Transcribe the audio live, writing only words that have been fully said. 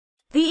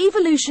The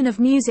evolution of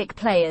music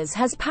players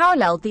has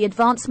paralleled the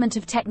advancement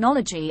of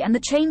technology and the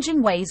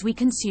changing ways we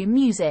consume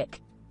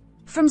music.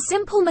 From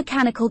simple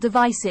mechanical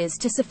devices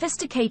to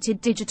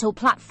sophisticated digital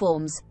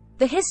platforms,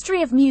 the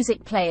history of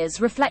music players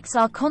reflects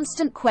our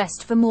constant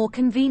quest for more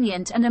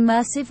convenient and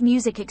immersive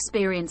music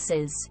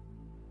experiences.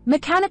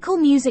 Mechanical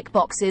music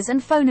boxes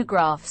and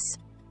phonographs.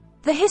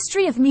 The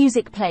history of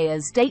music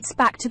players dates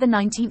back to the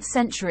 19th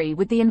century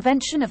with the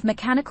invention of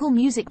mechanical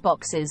music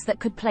boxes that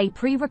could play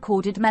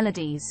pre-recorded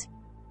melodies.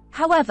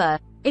 However,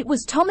 it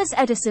was Thomas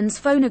Edison's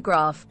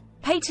phonograph,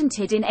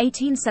 patented in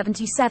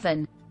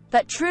 1877,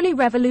 that truly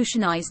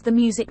revolutionized the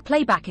music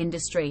playback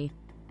industry.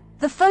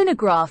 The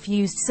phonograph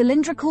used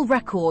cylindrical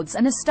records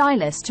and a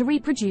stylus to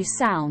reproduce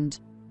sound.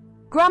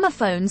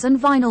 Gramophones and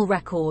vinyl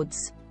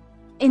records.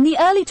 In the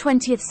early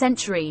 20th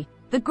century,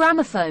 the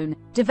gramophone,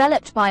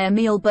 developed by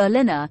Emil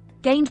Berliner,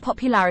 gained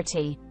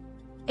popularity.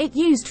 It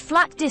used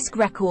flat disc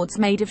records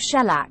made of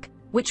shellac,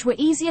 which were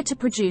easier to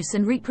produce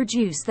and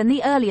reproduce than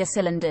the earlier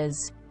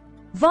cylinders.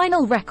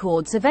 Vinyl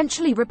records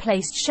eventually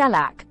replaced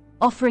shellac,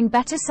 offering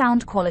better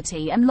sound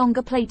quality and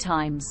longer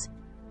playtimes.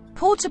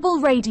 Portable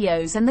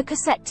radios and the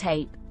cassette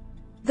tape.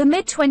 The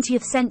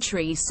mid-20th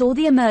century saw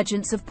the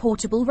emergence of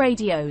portable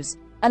radios,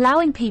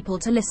 allowing people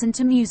to listen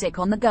to music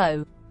on the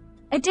go.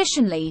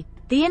 Additionally,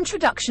 the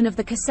introduction of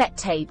the cassette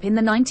tape in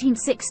the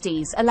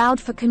 1960s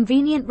allowed for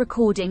convenient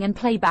recording and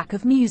playback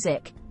of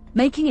music,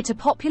 making it a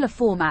popular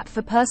format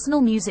for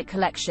personal music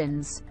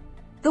collections.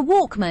 The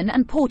Walkman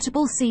and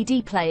portable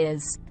CD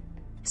players.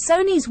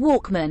 Sony's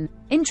Walkman,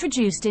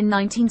 introduced in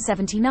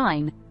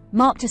 1979,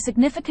 marked a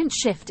significant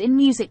shift in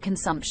music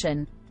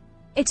consumption.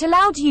 It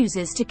allowed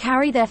users to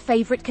carry their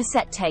favorite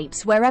cassette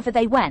tapes wherever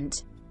they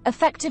went,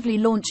 effectively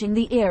launching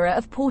the era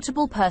of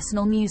portable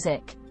personal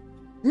music.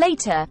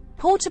 Later,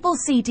 portable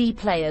CD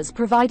players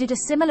provided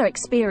a similar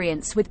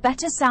experience with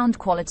better sound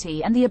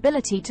quality and the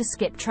ability to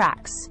skip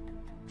tracks.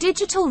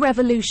 Digital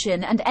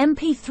revolution and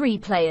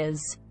MP3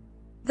 players.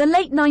 The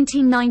late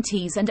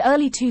 1990s and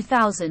early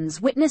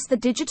 2000s witnessed the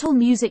digital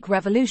music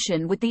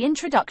revolution with the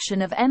introduction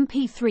of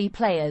MP3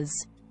 players.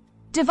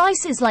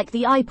 Devices like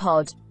the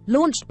iPod,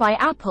 launched by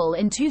Apple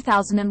in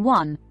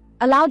 2001,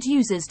 allowed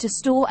users to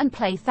store and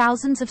play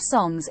thousands of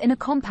songs in a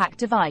compact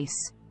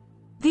device.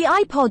 The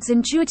iPod's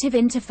intuitive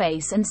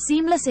interface and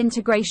seamless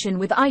integration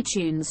with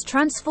iTunes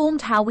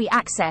transformed how we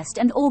accessed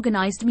and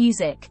organized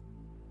music.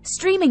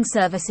 Streaming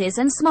services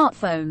and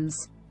smartphones.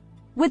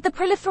 With the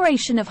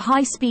proliferation of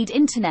high-speed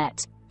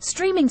internet,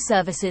 streaming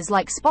services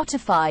like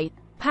Spotify,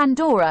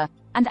 Pandora,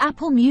 and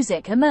Apple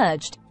Music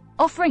emerged,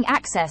 offering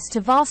access to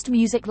vast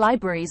music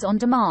libraries on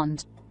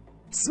demand.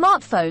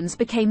 Smartphones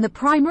became the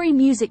primary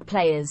music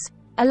players,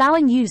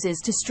 allowing users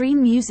to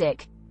stream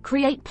music,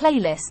 create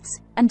playlists,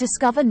 and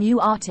discover new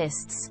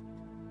artists.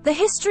 The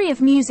history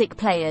of music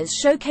players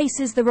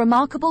showcases the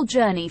remarkable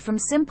journey from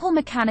simple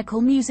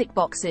mechanical music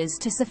boxes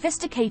to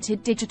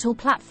sophisticated digital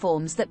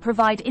platforms that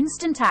provide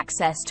instant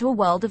access to a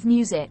world of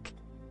music.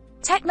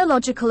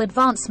 Technological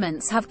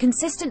advancements have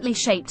consistently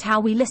shaped how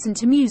we listen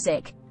to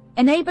music,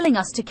 enabling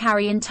us to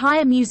carry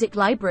entire music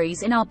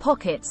libraries in our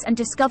pockets and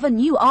discover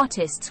new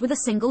artists with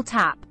a single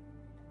tap.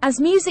 As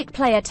music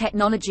player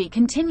technology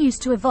continues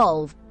to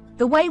evolve,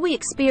 the way we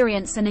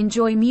experience and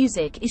enjoy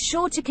music is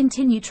sure to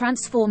continue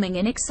transforming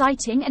in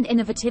exciting and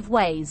innovative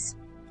ways.